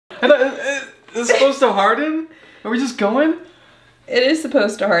I thought it's supposed to harden? Are we just going? It is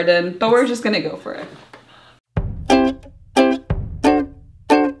supposed to harden, but we're just gonna go for it.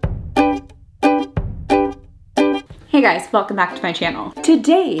 Hey guys, welcome back to my channel.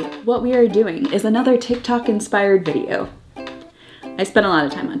 Today, what we are doing is another TikTok inspired video. I spent a lot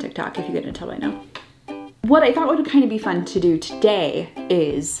of time on TikTok, if you couldn't tell by now. What I thought would kind of be fun to do today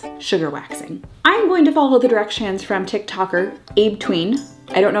is sugar waxing. I'm going to follow the directions from TikToker abetweene.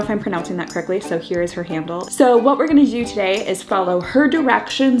 I don't know if I'm pronouncing that correctly, so here is her handle. So what we're gonna do today is follow her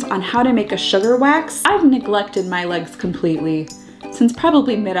directions on how to make a sugar wax. I've neglected my legs completely since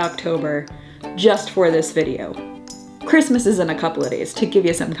probably mid-October just for this video. Christmas is in a couple of days, to give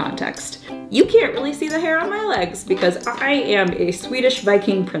you some context. You can't really see the hair on my legs because I am a Swedish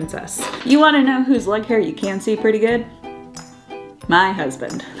Viking princess. You wanna know whose leg hair you can see pretty good? My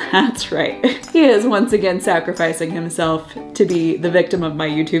husband, that's right. He is once again sacrificing himself to be the victim of my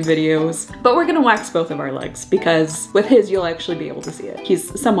YouTube videos. But we're gonna wax both of our legs because with his, you'll actually be able to see it.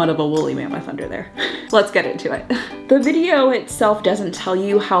 He's somewhat of a woolly mammoth under there. Let's get into it. The video itself doesn't tell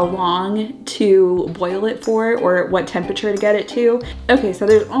you how long to boil it for or what temperature to get it to. Okay, so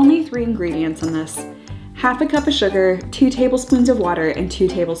there's only 3 ingredients in this. Half a cup of sugar, 2 tablespoons of water, and 2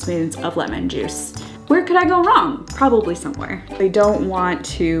 tablespoons of lemon juice. Where could I go wrong? Probably somewhere. I don't want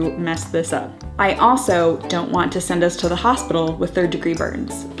to mess this up. I also don't want to send us to the hospital with 3rd-degree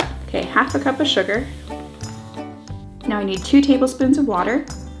burns. Okay, half a cup of sugar. Now I need 2 tablespoons of water.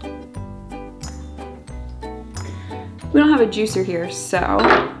 We don't have a juicer here, so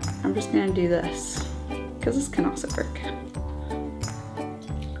I'm just gonna do this because this can also work.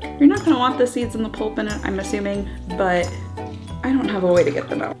 You're not gonna want the seeds and the pulp in it, I'm assuming, but I don't have a way to get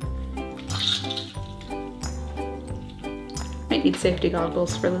them out. Might need safety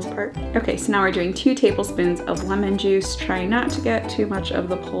goggles for this part. Okay, so now we're doing 2 tablespoons of lemon juice. Try not to get too much of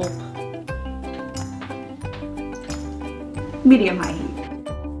the pulp. Medium-high heat.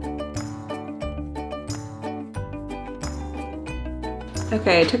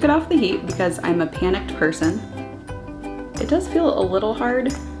 Okay, I took it off the heat because I'm a panicked person. It does feel a little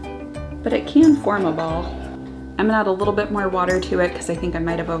hard, but it can form a ball. I'm gonna add a little bit more water to it because I think I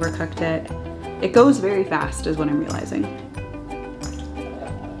might have overcooked it. It goes very fast is what I'm realizing.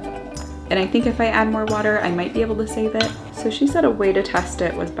 And I think if I add more water, I might be able to save it. So she said a way to test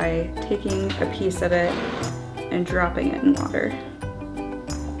it was by taking a piece of it and dropping it in water.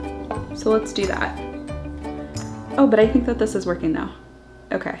 So let's do that. Oh, but I think that this is working now.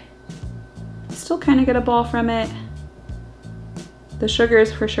 Okay. Still kind of get a ball from it. The sugar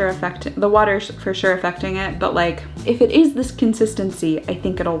is for sure affecting, the water's for sure affecting it, but like, if it is this consistency, I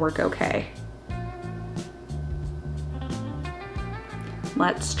think it'll work okay.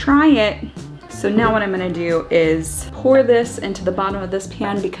 Let's try it. So now what I'm gonna do is pour this into the bottom of this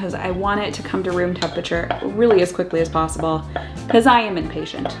pan because I want it to come to room temperature really as quickly as possible because I am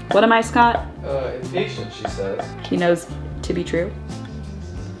impatient. What am I, Scott? Impatient, she says. He knows to be true.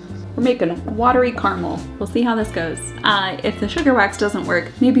 We're making watery caramel. We'll see how this goes. If the sugar wax doesn't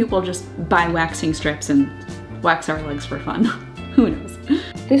work, maybe we'll just buy waxing strips and wax our legs for fun. Who knows?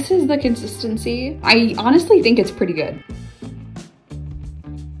 This is the consistency. I honestly think it's pretty good.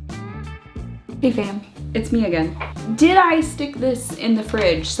 Hey fam, it's me again. Did I stick this in the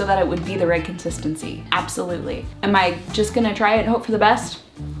fridge so that it would be the right consistency? Absolutely. Am I just gonna try it and hope for the best?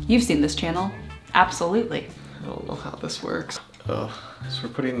 You've seen this channel. Absolutely. I don't know how this works. Oh, so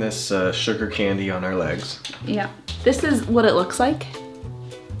we're putting this sugar candy on our legs. Yeah. This is what it looks like.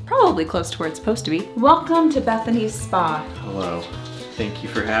 Probably close to where it's supposed to be. Welcome to Bethany's spa. Hello. Thank you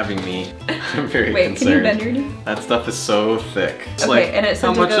for having me. I'm very Wait, concerned. can you bend your knee? That stuff is so thick. It's okay, like, and it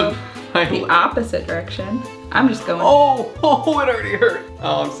said to go the opposite direction. I'm just going. Oh, it already hurt.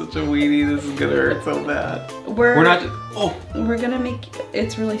 Oh, I'm such a weenie. This is gonna hurt so bad. We're not just, we're gonna make,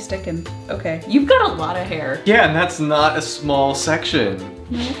 it's really sticking. Okay, you've got a lot of hair. Yeah, and that's not a small section.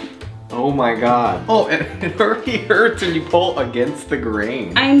 No. Oh my God. Oh, it already hurts when you pull against the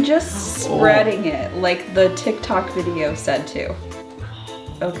grain. I'm just spreading it like the TikTok video said to.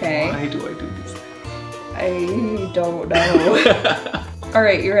 Okay. Why do I do this? I don't know. All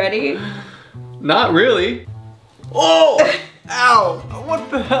right, you ready? Not really. Oh, ow.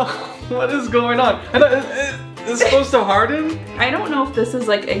 What the hell? What is going on? I thought, is this supposed to harden? I don't know if this is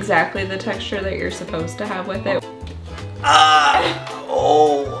like exactly the texture that you're supposed to have with it. Ah!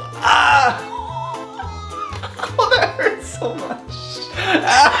 Oh! Ah! Oh, that hurts so much.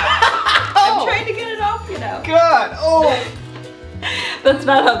 I'm trying to get it off, you know. God! Oh! That's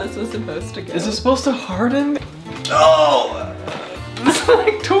not how this was supposed to go. Is it supposed to harden? Oh! This is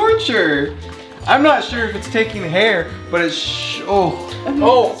like torture. I'm not sure if it's taking hair, but it's oh.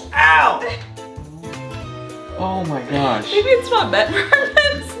 Ow! Oh my gosh. Maybe it's not meant for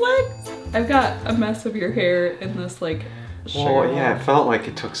men's legs. I've got a mess of your hair in this like sugar. Oh yeah, it felt like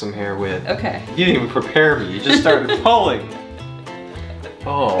it took some hair with. Okay. You didn't even prepare me. You just started pulling.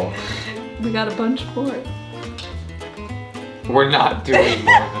 Oh. We got a bunch more. We're not doing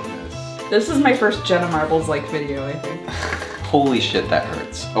more than this. This is my first Jenna Marbles like video, I think. Holy shit, that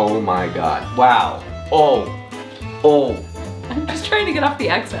hurts. Oh my god. Wow. Oh. Oh. I'm just trying to get off the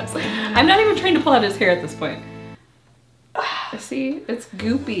excess. I'm not even trying to pull out his hair at this point. See, it's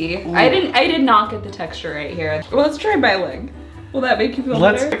goopy. Ooh. I did not get the texture right here. Well, let's try my leg. Will that make you feel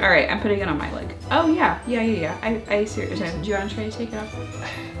better? All right, I'm putting it on my leg. Oh yeah. I see what you're saying. Do you want to try to take it off?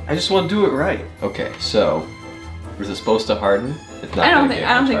 I just want to do it right. Okay, so is it supposed to harden? It's not. I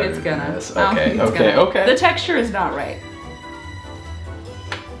don't think it's gonna. Okay. The texture is not right.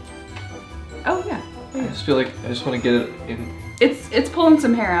 Oh yeah. I just feel like I just want to get it in. It's pulling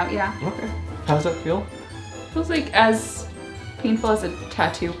some hair out, yeah. Okay. How does that feel? Feels like as painful as a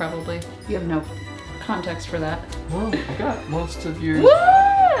tattoo, probably. You have no context for that. Well, I got most of yours.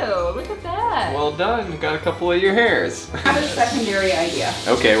 Whoa! Look at that. Well done. Got a couple of your hairs. I have a secondary idea.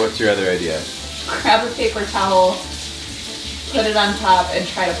 Okay, what's your other idea? Grab a paper towel, put it on top, and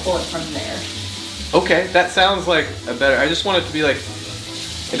try to pull it from there. Okay, that sounds like a better. I just want it to be like.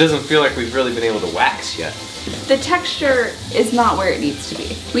 It doesn't feel like we've really been able to wax yet. The texture is not where it needs to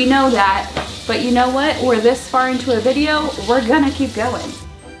be. We know that, but you know what? We're this far into a video, we're gonna keep going.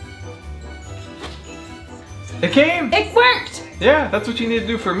 It came! It worked! Yeah, that's what you need to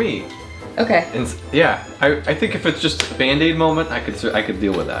do for me. Okay. And yeah, I think if it's just a Band-Aid moment, I could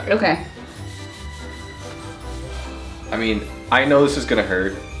deal with that. Okay. I mean, I know this is gonna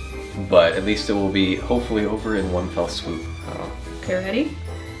hurt, but at least it will be hopefully over in one fell swoop. Okay, ready?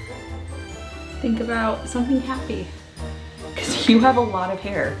 Think about something happy. Because you have a lot of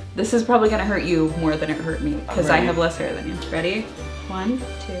hair. This is probably gonna hurt you more than it hurt me, because I have less hair than you. Ready? 1, 2,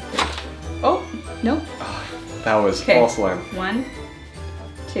 3. Oh, nope. Oh, that was false alarm. 1,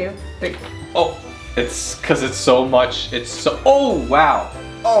 2, 3. Oh, it's because it's so much. It's so. Oh wow.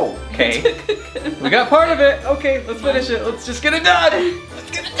 Oh, okay. We got part of it. Okay, let's finish it. Let's just get it done.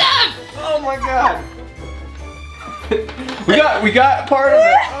 Let's get it done. Oh my god. we got part of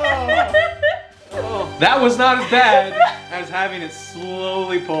it. Oh, that was not as bad as having it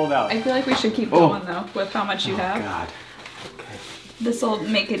slowly pulled out. I feel like we should keep going though, with how much you have. Oh god. Okay. This will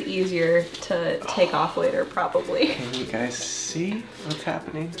make it easier to take off later, probably. Can you guys see what's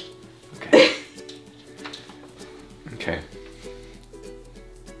happening? Okay. Okay.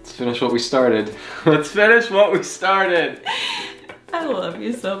 Let's finish what we started. Let's finish what we started. I love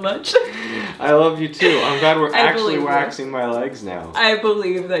you so much. I love you too. I'm glad we're actually waxing my legs now. I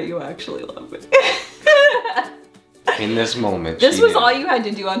believe that you actually love me. In this moment, this was all you had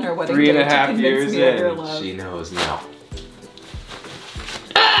to do on her wedding day. 3.5 years in, she knows now.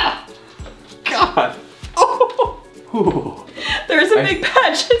 Ah! God. Oh. There's a big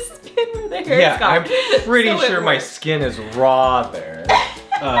patch of skin where the hair's gone. I'm pretty sure my skin is raw there.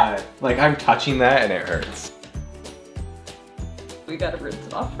 Like I'm touching that and it hurts. We gotta rinse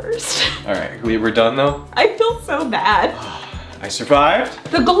it off first. All right, we were done though? I feel so bad. I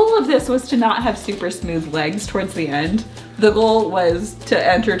survived. The goal of this was to not have super smooth legs towards the end. The goal was to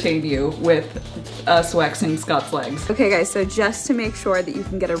entertain you with us waxing Scott's legs. Okay guys, so just to make sure that you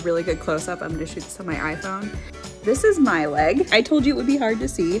can get a really good close-up, I'm gonna shoot this on my iPhone. This is my leg. I told you it would be hard to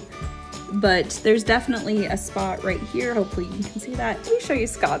see, but there's definitely a spot right here. Hopefully you can see that. Let me show you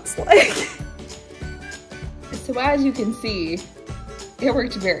Scott's leg. So as you can see, it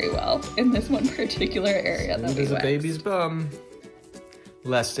worked very well in this one particular area that we waxed. a baby's bum.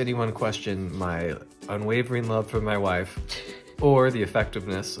 Lest anyone question my unwavering love for my wife or the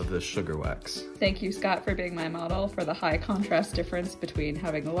effectiveness of this sugar wax. Thank you, Scott, for being my model for the high contrast difference between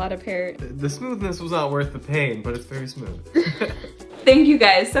having a lot of hair. The smoothness was not worth the pain, but it's very smooth. Thank you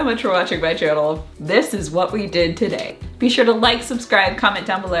guys so much for watching my channel. This is what we did today. Be sure to like, subscribe, comment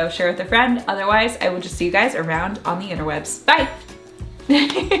down below, share with a friend. Otherwise, I will just see you guys around on the interwebs. Bye!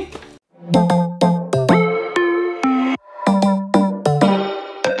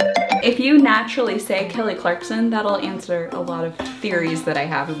 If you naturally say Kelly Clarkson, that'll answer a lot of theories that I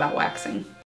have about waxing.